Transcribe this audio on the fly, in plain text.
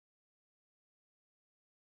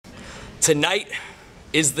Tonight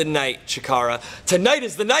is the night, Chikara. Tonight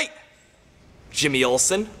is the night, Jimmy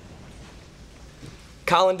Olsen.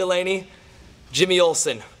 Colin Delaney, Jimmy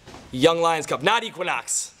Olsen, Young Lions Cup, not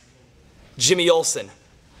Equinox. Jimmy Olsen,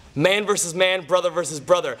 man versus man, brother versus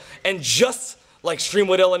brother. And just like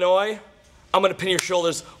Streamwood, Illinois, I'm gonna pin your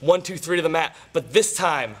shoulders 1, 2, 3 to the mat. But this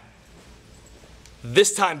time,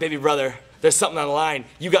 baby brother, there's something on the line.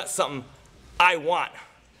 You got something I want.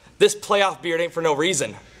 This playoff beard ain't for no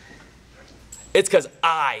reason. It's because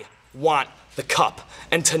I want the cup.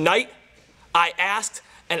 And tonight, I asked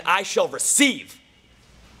and I shall receive.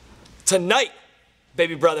 Tonight,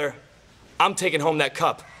 baby brother, I'm taking home that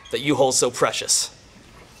cup that you hold so precious.